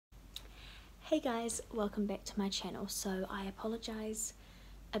Hey guys, welcome back to my channel. So I apologize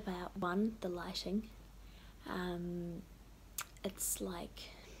about the lighting. It's like,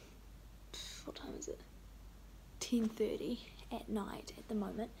 what time is it? 10:30 at night at the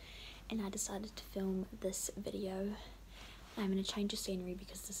moment, and I decided to film this video. I'm going to change the scenery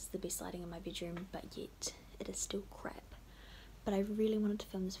because this is the best lighting in my bedroom, but yet it is still crap. But I really wanted to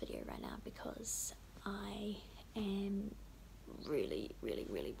film this video right now because I am really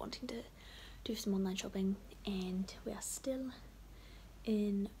wanting to do some online shopping, and we are still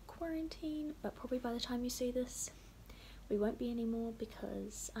in quarantine, but probably by the time you see this we won't be anymore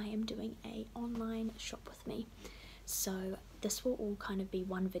because I am doing a online shop with me. So this will all kind of be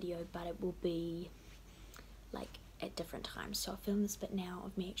one video, but it will be like at different times. So I'll film this bit now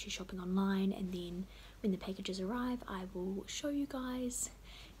of me actually shopping online, and then when the packages arrive I will show you guys,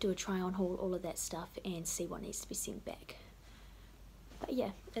 do a try on haul, all of that stuff, and see what needs to be sent back. But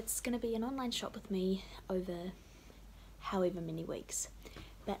yeah, it's going to be an online shop with me over however many weeks.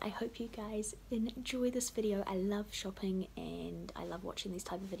 But I hope you guys enjoy this video. I love shopping and I love watching these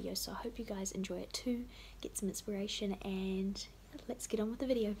type of videos, so I hope you guys enjoy it too, get some inspiration, and let's get on with the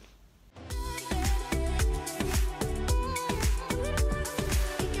video.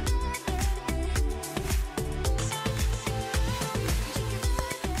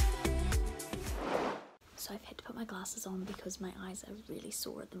 So I've had to put my glasses on because my eyes are really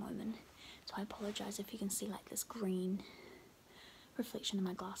sore at the moment, so I apologise if you can see like this green reflection in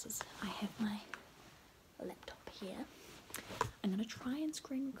my glasses. I have my laptop here. I'm going to try and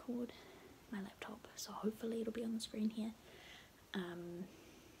screen record my laptop, so hopefully it'll be on the screen here.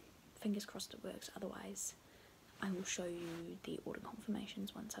 Fingers crossed it works, otherwise I will show you the order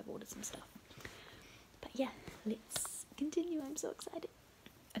confirmations once I've ordered some stuff. But yeah, let's continue. I'm so excited.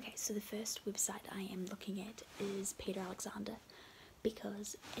 Okay, so the first website I am looking at is Peter Alexander,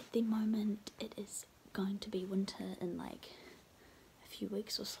 because at the moment it is going to be winter in like a few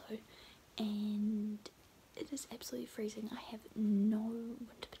weeks or so, and it is absolutely freezing. I have no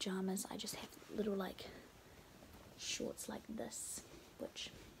winter pajamas. I just have little like shorts like this,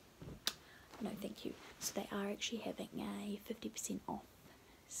 which no thank you. So they are actually having a 50% off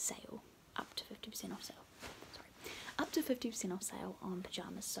sale, up to 50% off sale. Up to 50% off sale on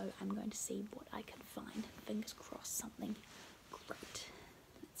pajamas, so I'm going to see what I can find. Fingers crossed something great.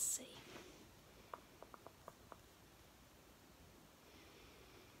 Let's see.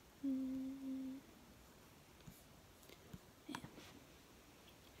 Yeah.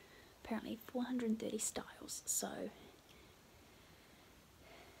 Apparently 430 styles, so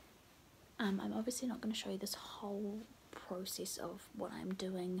I'm obviously not going to show you this whole process of what I'm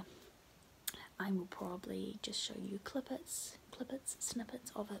doing. I will probably just show you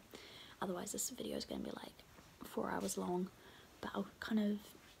snippets of it. Otherwise this video is going to be like 4 hours long, but I'll kind of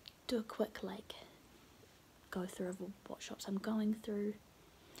do a quick like go through of what shops I'm going through,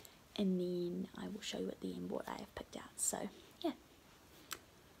 and then I will show you at the end what I have picked out. So yeah,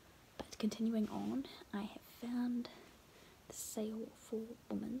 but continuing on, I have found the sale for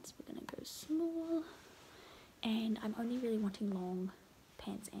women's. We're going to go small, and I'm only really wanting long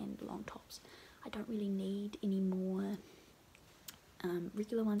pants and long tops. I don't really need any more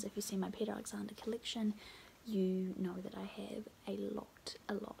regular ones. If you see my Peter Alexander collection, you know that I have a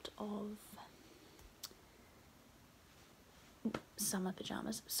lot of summer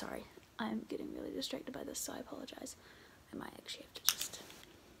pajamas. Sorry, I'm getting really distracted by this, so I apologise. I might actually have to just,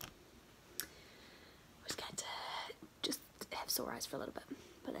 I was going to just have sore eyes for a little bit,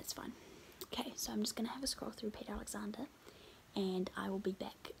 but that's fine. Okay, so I'm just going to have a scroll through Peter Alexander, and I will be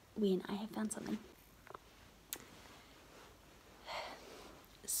back when I have found something.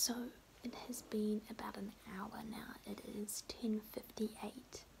 So it has been about an hour now. It is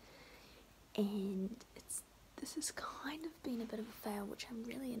 10:58, and this has kind of been a bit of a fail, which I'm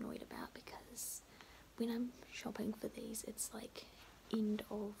really annoyed about, because when I'm shopping for these it's like end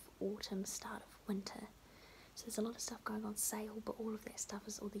of autumn, start of winter, so there's a lot of stuff going on sale, but all of that stuff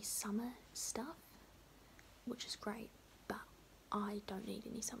is all these summer stuff, which is great, but I don't need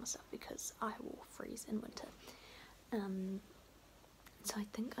any summer stuff because I will freeze in winter. So I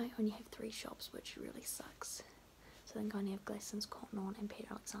think I only have 3 shops, which really sucks. So I think I only have Glassons, Cotton On and Peter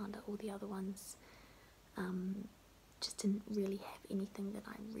Alexander. All the other ones just didn't really have anything that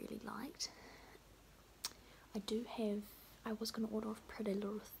I really liked. I was going to order off Pretty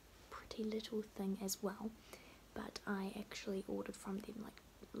Little Thing as well, but I actually ordered from them like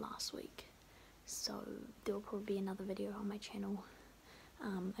last week. So there will probably be another video on my channel,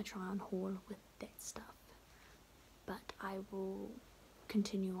 a try on haul with that stuff, but I will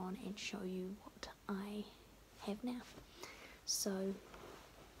continue on and show you what I have now. So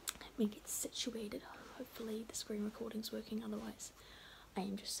me get situated. Hopefully the screen recording's working, otherwise I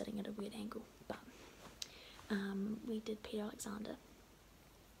am just sitting at a weird angle. But we did Peter Alexander,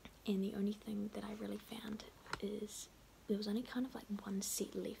 and the only thing that I really found is there was only kind of like one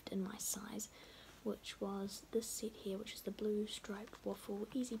set left in my size, which was this set here, which is the blue striped waffle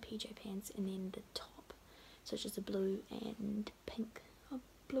easy PJ pants, and then the top, so it's just a blue and pink,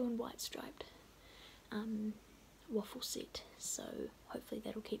 blue and white striped waffle set. So hopefully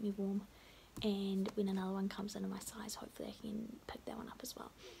that'll keep me warm, and when another one comes in my size, hopefully I can pick that one up as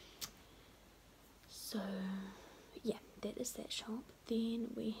well. So yeah, that is that shop.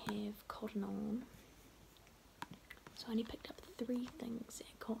 Then we have Cotton On. So I only picked up 3 things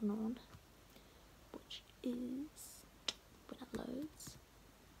at Cotton On, which is, when it loads,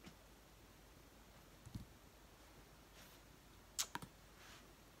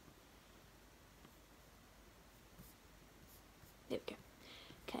 there we go.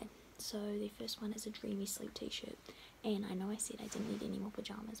 Okay, so the first one is a Dreamy Sleep t-shirt, and I know I said I didn't need any more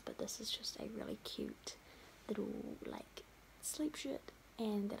pajamas, but this is just a really cute little like sleep shirt,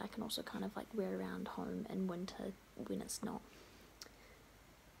 and that I can also kind of like wear around home in winter when it's not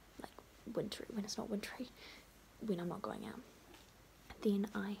like wintry, when I'm not going out. Then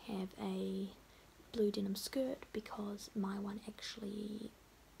I have a blue denim skirt because my one actually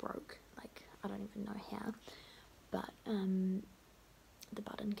broke, like I don't even know how, but the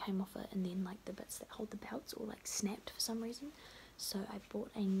button came off it, and then like the bits that hold the belts all like snapped for some reason, so I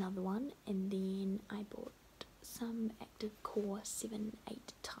bought another one, and then I bought some Active Core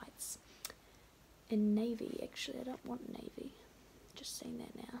 7/8 tights in navy. Actually, I don't want navy, just saying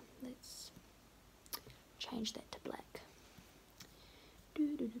that now. Let's change that to black.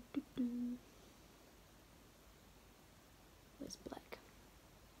 Where's black?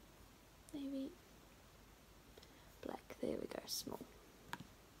 Navy, black, there we go, small.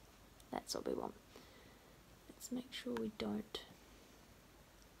 That's what we want. Let's make sure we don't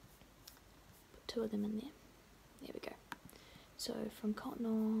put 2 of them in there. There we go. So from Cotton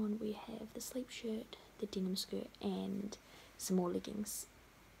On we have the sleep shirt, the denim skirt, and some more leggings,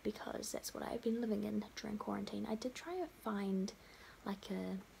 because that's what I've been living in during quarantine. I did try to find like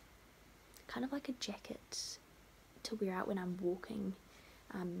a kind of like a jacket to wear out when I'm walking,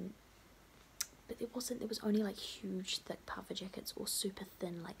 but there was only like huge thick puffer jackets or super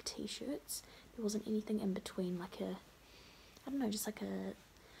thin like t-shirts. There wasn't anything in between, like a, I don't know, just like a,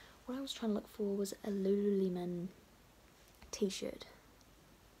 what I was trying to look for was a Lululemon t-shirt,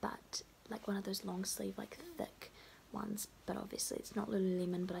 but like one of those long sleeve like thick ones, but obviously it's not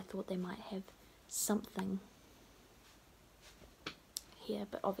Lululemon, but I thought they might have something here,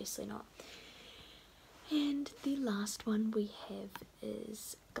 but obviously not. And the last one we have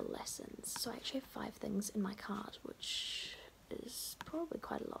is Glassons. So I actually have 5 things in my cart, which is probably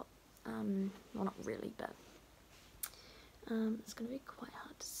quite a lot. Well, not really, but it's going to be quite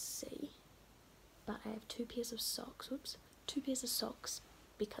hard to see. But I have 2 pairs of socks. Whoops, 2 pairs of socks,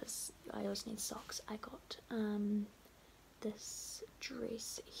 because I always need socks. I got this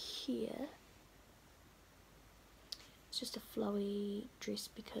dress here. It's just a flowy dress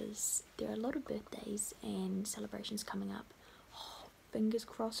because there are a lot of birthdays and celebrations coming up. Oh, fingers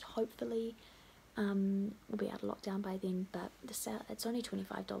crossed, hopefully we'll be out of lockdown by then, but the sale, it's only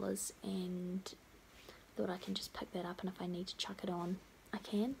 $25, and thought I can just pick that up, and if I need to chuck it on I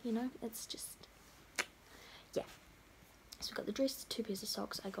can, you know. It's just, yeah. So we've got the dress, 2 pairs of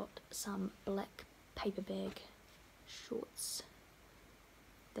socks. I got some black paper bag shorts.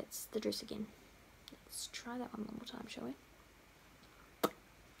 That's the dress again. Let's try that one more time, shall we?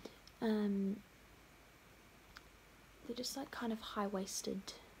 They're just like kind of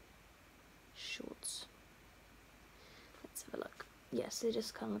high-waisted shorts. Let's have a look. Yes, they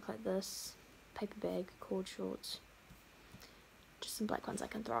just kind of look like this. Paper bag, cord shorts. Just some black ones I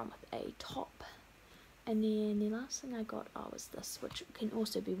can throw on with a top. And then the last thing I got was this, which can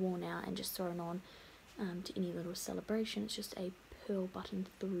also be worn out and just thrown on to any little celebration. It's just a pearl button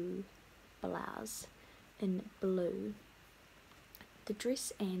through blouse in blue. The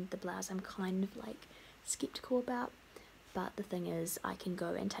dress and the blouse I'm kind of like skeptical about, but the thing is I can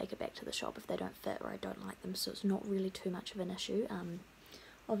go and take it back to the shop if they don't fit or I don't like them, so it's not really too much of an issue.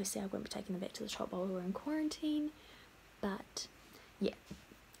 Obviously I won't be taking them back to the shop while we're in quarantine, but yeah.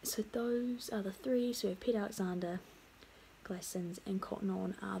 So those are the 3. So we have Peter Alexander, Glassons, and Cotton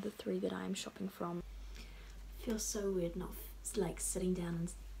On are the 3 that I am shopping from. Feels so weird not like sitting down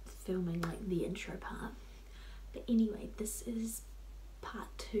and filming like the intro part, but anyway, this is part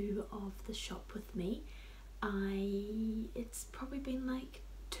 2 of the shop with me. It's probably been like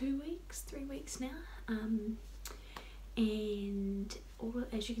 2 weeks, 3 weeks now, and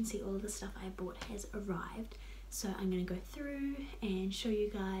as you can see, all of the stuff I bought has arrived. So I'm going to go through and show you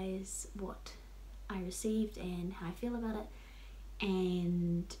guys what I received and how I feel about it,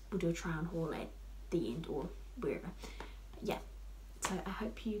 and we'll do a try on haul at the end or wherever. Yeah, so I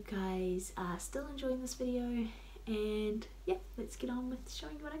hope you guys are still enjoying this video, and yeah, let's get on with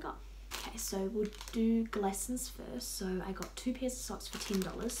showing you what I got. Okay, so we'll do Glassons first. So I got 2 pairs of socks for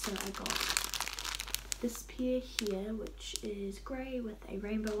 $10. So I got this pair here, which is grey with a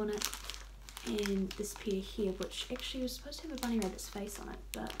rainbow on it, and this pair here, which actually was supposed to have a bunny rabbit's face on it,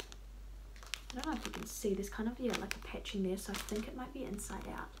 but I don't know if you can see, there's kind of, yeah, like a patching there, so I think it might be inside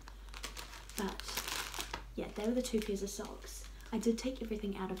out. But yeah, they were the 2 pairs of socks. I did take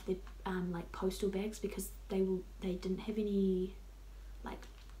everything out of the like postal bags because they didn't have any like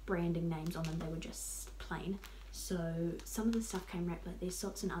branding names on them, they were just plain. So some of the stuff came wrapped like their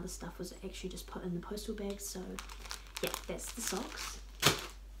socks, and other stuff was actually just put in the postal bags. So yeah, that's the socks.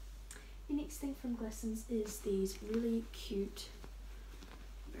 The next thing from Glassons is these really cute,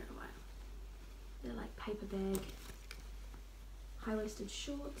 where do I, they're like paper bag high-waisted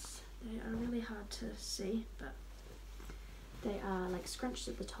shorts. They are really hard to see, but they are like scrunched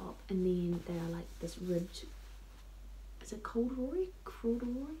at the top, and then they are like this ribbed, is it corduroy?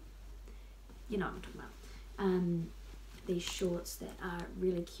 You know what I'm talking about. These shorts that are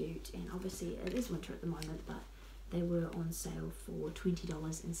really cute, and obviously it is winter at the moment, but they were on sale for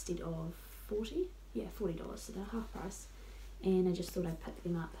 $20 instead of $40. Yeah, $40, so they're half price. And I just thought I'd pick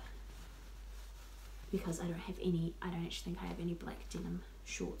them up because I don't actually think I have any black denim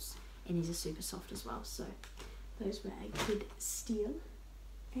shorts, and these are super soft as well. So those were a good steal.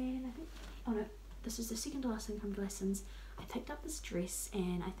 And I think, oh no, this is the second to last thing from Glassons. I picked up this dress,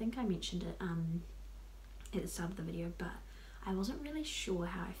 and I think I mentioned it at the start of the video, but I wasn't really sure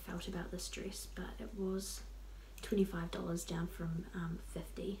how I felt about this dress, but it was $25 down from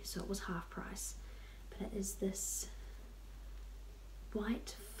 $50, so it was half price. But it is this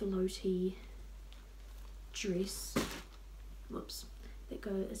white floaty dress, whoops, that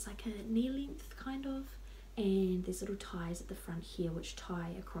it's like a knee length kind of, and there's little ties at the front here which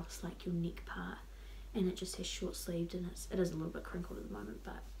tie across like your neck part, and it just has short sleeved, and it is a little bit crinkled at the moment,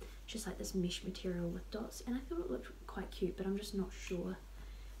 but just like this mesh material with dots, and I thought it looked quite cute, but I'm just not sure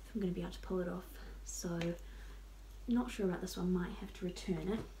if I'm going to be able to pull it off, so not sure about this one, might have to return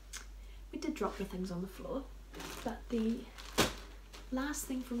it. We did drop the things on the floor, but the last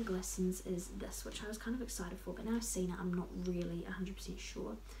thing from Glassons is this, which I was kind of excited for, but now I've seen it, I'm not really 100%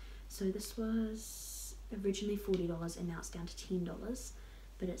 sure. So this was originally $40 and now it's down to $10,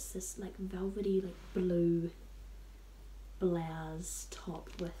 but it's this like velvety, like blue blouse top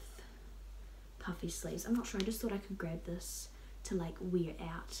with puffy sleeves. I'm not sure, I just thought I could grab this to like wear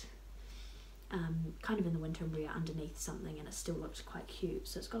out kind of in the winter and wear underneath something, and it still looked quite cute.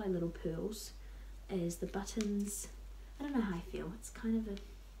 So it's got like little pearls as the buttons. I don't know how I feel, it's kind of a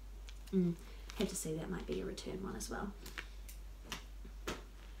have to say that might be a return one as well.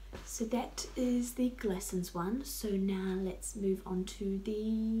 So that is the Glassons one. So now let's move on to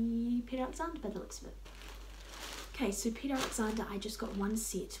the Peter Alexander by the looks of it. Okay, so Peter Alexander, I just got one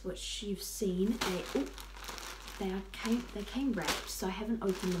set, which you've seen. They came wrapped, so I haven't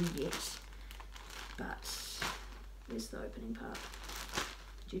opened them yet. But where's the opening part?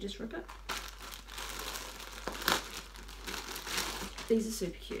 Did you just rip it? These are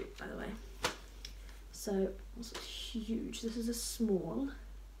super cute, by the way. So also huge. This is a small,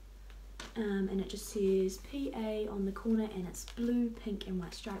 and it just says PA on the corner, and it's blue, pink, and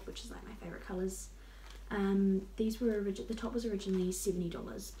white stripe, which is like my favorite colors. These were the top was originally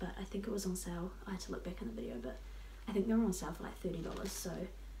 $70, but I think it was on sale. I had to look back in the video, but I think they were on sale for like $30, so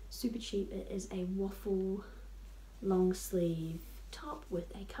super cheap. It is a waffle long sleeve top with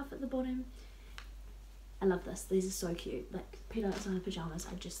a cuff at the bottom. I love this. These are so cute. Like Peter Alexander pajamas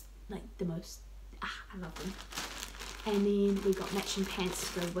are just like the most, I love them. And then we got matching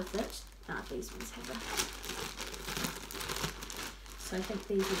pants to go with it. These ones have it. So I think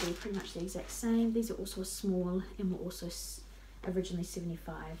these will be pretty much the exact same. These are also a small and were also originally $75,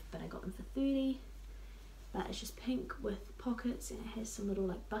 but I got them for $30. But it's just pink with pockets, and it has some little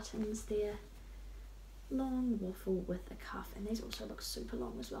like buttons there. Long waffle with a cuff, and these also look super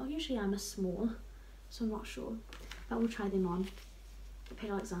long as well. Usually I'm a small, so I'm not sure, but we'll try them on. The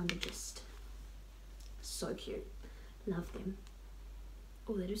Peter Alexander, just so cute. Love them.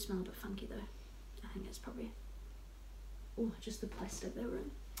 Oh, they do smell a bit funky though. I think it's probably, oh, just the plastic they were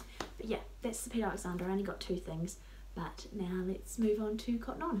in. But yeah, that's the Peter Alexander. I only got 2 things, but now let's move on to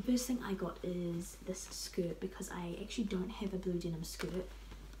Cotton On. First thing I got is this skirt, because I actually don't have a blue denim skirt.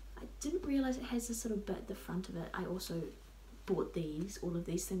 I didn't realise it has this little bit at the front of it. I also bought all of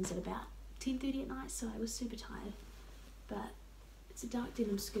these things at about 10:30 at night, so I was super tired. But it's a dark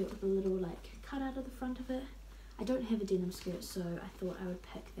denim skirt with a little like cut out of the front of it. I don't have a denim skirt, so I thought I would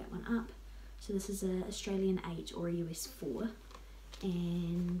pick that one up. So this is a Australian 8 or a US 4,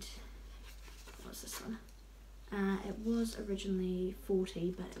 and what's this one? It was originally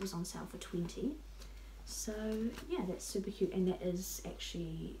 40, but it was on sale for 20. So yeah, that's super cute, and that is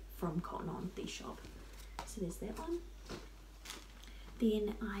actually from Cotton On, the shop. So there's that one.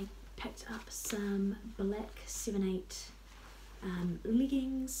 Then I picked up some black 7/8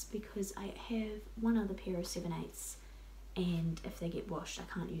 leggings, because I have one other pair of 7/8s, and if they get washed I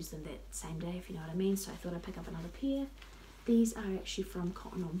can't use them that same day, if you know what I mean, so I thought I'd pick up another pair. These are actually from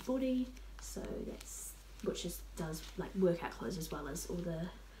Cotton On Body, so which does like workout clothes as well as all the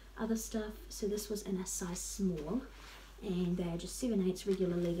other stuff. So this was in a size small, and they are just 7/8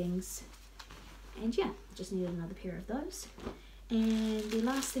 regular leggings, and yeah, just needed another pair of those. And the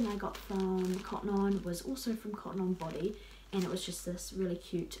last thing I got from Cotton On was also from Cotton On Body, and it was just this really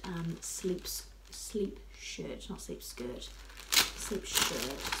cute sleep shirt, not sleep skirt, sleep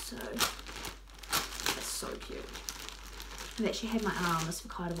shirt. So it's so cute. I've actually had my eye on this for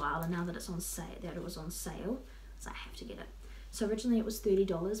quite a while, and now that it was on sale, so I have to get it. So originally it was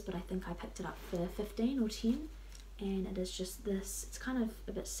 $30, but I think I picked it up for 15 or 10, and it is just this. It's kind of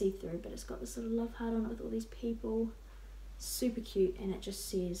a bit see-through, but it's got this little love heart on it with all these people. Super cute, and it just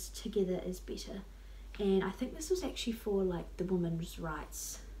says "Together is better." And I think this was actually for like the women's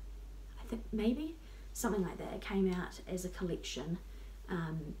rights. I think maybe something like that. It came out as a collection,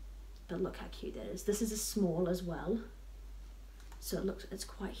 but look how cute that is. This is a small as well, so it's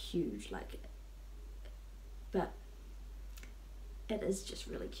quite huge, like, but it is just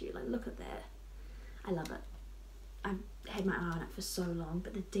really cute. Like, look at that. I love it. I've had my eye on it for so long,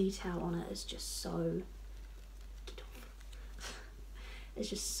 but the detail on it is just so, it's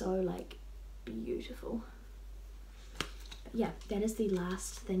just so like beautiful. But yeah, that is the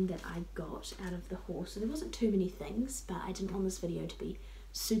last thing that I got out of the haul. So there wasn't too many things, but I didn't want this video to be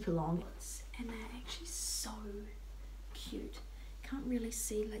super long. And they're actually so cute. Can't really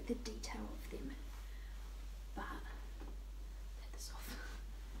see like the detail of them, but take this off.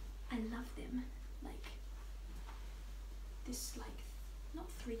 I love them. Like this, like not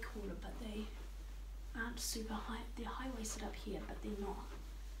 3/4, but they aren't super high. They're high-waisted up here, but they're not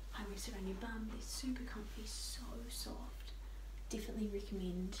high-waisted on your bum. They're super comfy, so soft. Definitely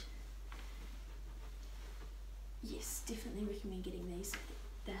recommend. Yes, definitely recommend getting these.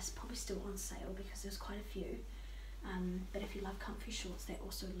 They're probably still on sale because there's quite a few. But if you love comfy shorts that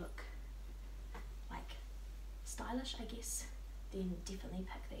also look like stylish, I guess, then definitely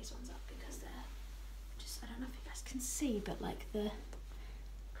pick these ones up, because they're just, I don't know if you guys can see, but like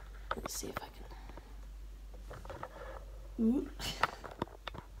let's see if I can. Ooh.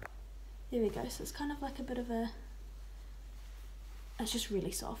 There we go. So it's kind of like a bit of it's just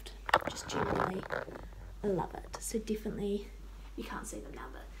really soft. Just generally love it. So definitely, you can't see them now,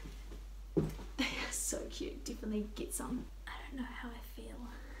 but they are so cute. Definitely get some. I don't know how I feel.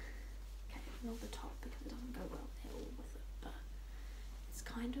 Okay, ignore the top because it doesn't go well at all with it, but it's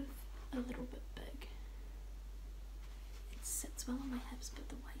kind of a little bit big. It sits well on my hips, but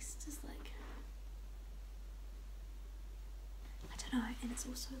the waist is like, I don't know, and it's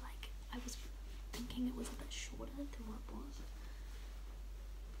also like, I was thinking it was a bit shorter than what it was.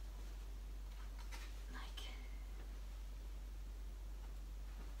 Like,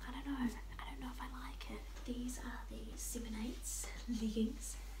 I don't know if I like it. These are the 7/8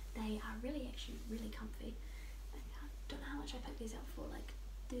 leggings. They are really, actually really comfy. I don't know how much I picked these up for, like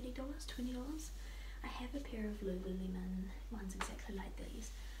 $30, $20. I have a pair of Lululemon ones exactly like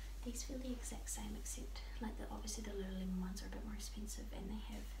these. These feel the exact same, except like obviously the Lululemon ones are a bit more expensive, and they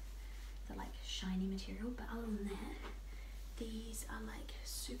have the like shiny material, but other than that, these are like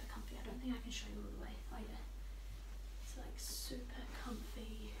super comfy. I don't think I can show you all the way. Oh yeah, it's like super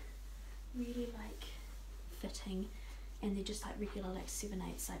comfy, really like fitting, and they're just like regular like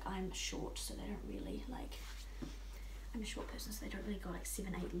 7/8. Like, I'm short, so they don't really like, I'm a short person, so they don't really go like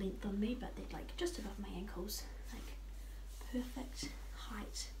 7/8 length on me, but they're like just above my ankles, like perfect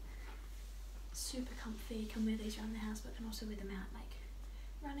height, super comfy. Can wear these around the house, but can also wear them out like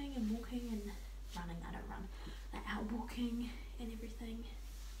running and walking, and running, I don't run, like out walking and everything.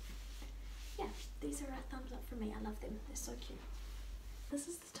 Yeah, these are a thumbs up for me. I love them. They're so cute. This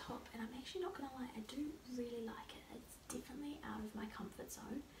is the top, and I'm actually not gonna lie, I do really like it. It's definitely out of my comfort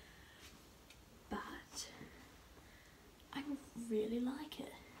zone, but I really like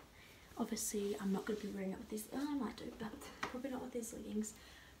it. Obviously, I'm not gonna be wearing it with these. I might do, but probably not with these leggings.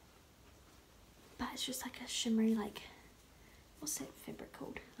 But it's just like a shimmery, like what's that fabric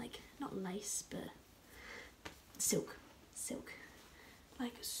called? Like, not lace, but silk.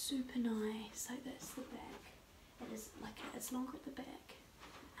 Like, super nice. Like, that's the back. It is like, it's longer at the back.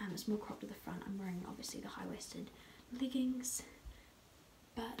 It's more cropped at the front. I'm wearing obviously the high-waisted leggings,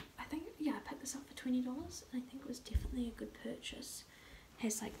 but I think, yeah, I picked this up for $20 and I think it was definitely a good purchase. It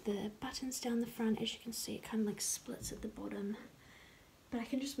has like the buttons down the front, as you can see. It kind of like splits at the bottom, but I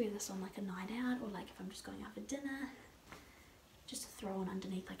can just wear this on like a night out, or like if I'm just going out for dinner, just to throw on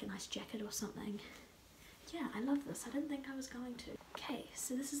underneath like a nice jacket or something. Yeah, I love this. I didn't think I was going to. Okay,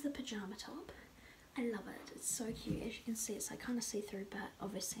 so this is the pajama top. I love it. It's so cute. As you can see, it's like kind of see-through, but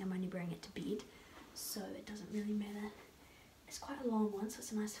obviously I'm only wearing it to bed, so it doesn't really matter. It's quite a long one, so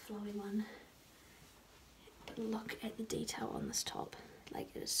it's a nice flowy one. But look at the detail on this top. Like,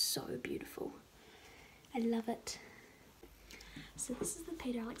 it is so beautiful. I love it. So this is the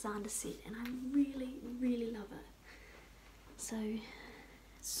Peter Alexander set, and I really, really love it. So,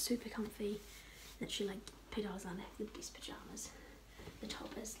 it's super comfy. Literally, like, Peter Alexander have the best pajamas. The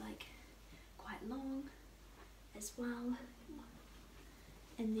top is like quite long as well,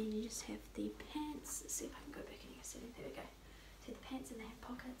 and then you just have the pants. Let's see if I can go back and you can see it. There we go. So the pants, and they have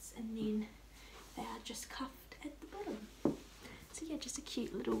pockets, and then they are just cuffed at the bottom. So yeah, just a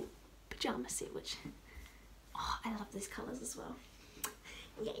cute little pajama set, which, oh, I love these colours as well.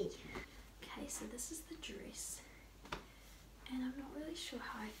 Yay! Okay, so this is the dress, and I'm not really sure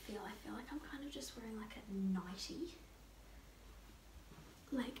how I feel. I feel like I'm kind of just wearing like a nightie.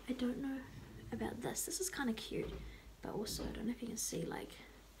 Like, I don't know about this. This is kind of cute, but also I don't know if you can see, like,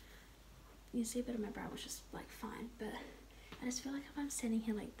 you can see a bit of my brow, which is like fine, but I just feel like if I'm standing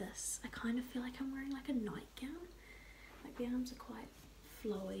here like this, I kind of feel like I'm wearing like a nightgown. Like, the arms are quite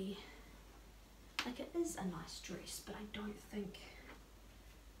flowy. Like, it is a nice dress, but I don't think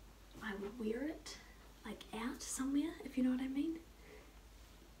I would wear it like out somewhere, if you know what I mean.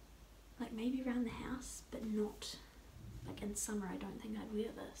 Like, maybe around the house, but not like in summer. I don't think I'd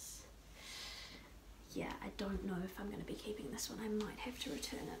wear this. Yeah, I don't know if I'm going to be keeping this one. I might have to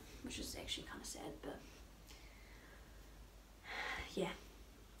return it, which is actually kind of sad, but yeah,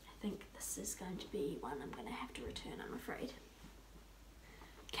 I think this is going to be one I'm going to have to return, I'm afraid.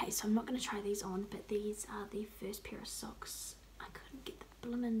 Okay, so I'm not going to try these on, but these are the first pair of socks. I couldn't get the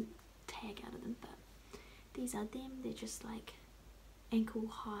blimmin' tag out of them, but these are them. They're just like ankle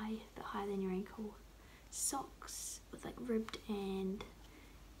high, a bit higher than your ankle socks with like ribbed and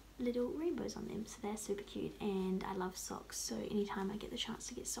little rainbows on them, so they're super cute, and I love socks, so anytime I get the chance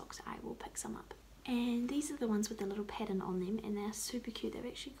to get socks I will pick some up. And these are the ones with the little pattern on them, and they're super cute. They've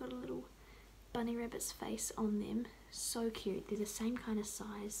actually got a little bunny rabbit's face on them. So cute. They're the same kind of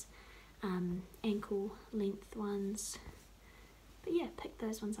size, ankle length ones, but yeah, pick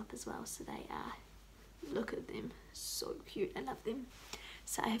those ones up as well. So they are, look at them, so cute. I love them.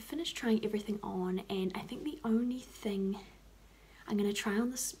 So I have finished trying everything on, and I think the only thing I'm going to try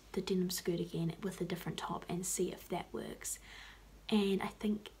on the denim skirt again with a different top and see if that works. And I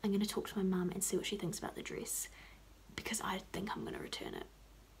think I'm going to talk to my mum and see what she thinks about the dress, because I think I'm going to return it.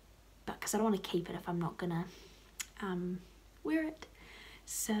 But because I don't want to keep it if I'm not going to wear it.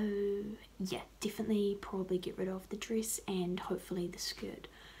 So yeah, definitely probably get rid of the dress, and hopefully the skirt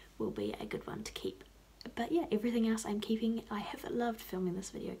will be a good one to keep. But yeah, everything else I'm keeping. I have loved filming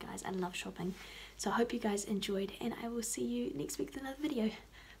this video, guys. I love shopping. So I hope you guys enjoyed, and I will see you next week with another video.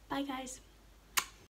 Bye, guys.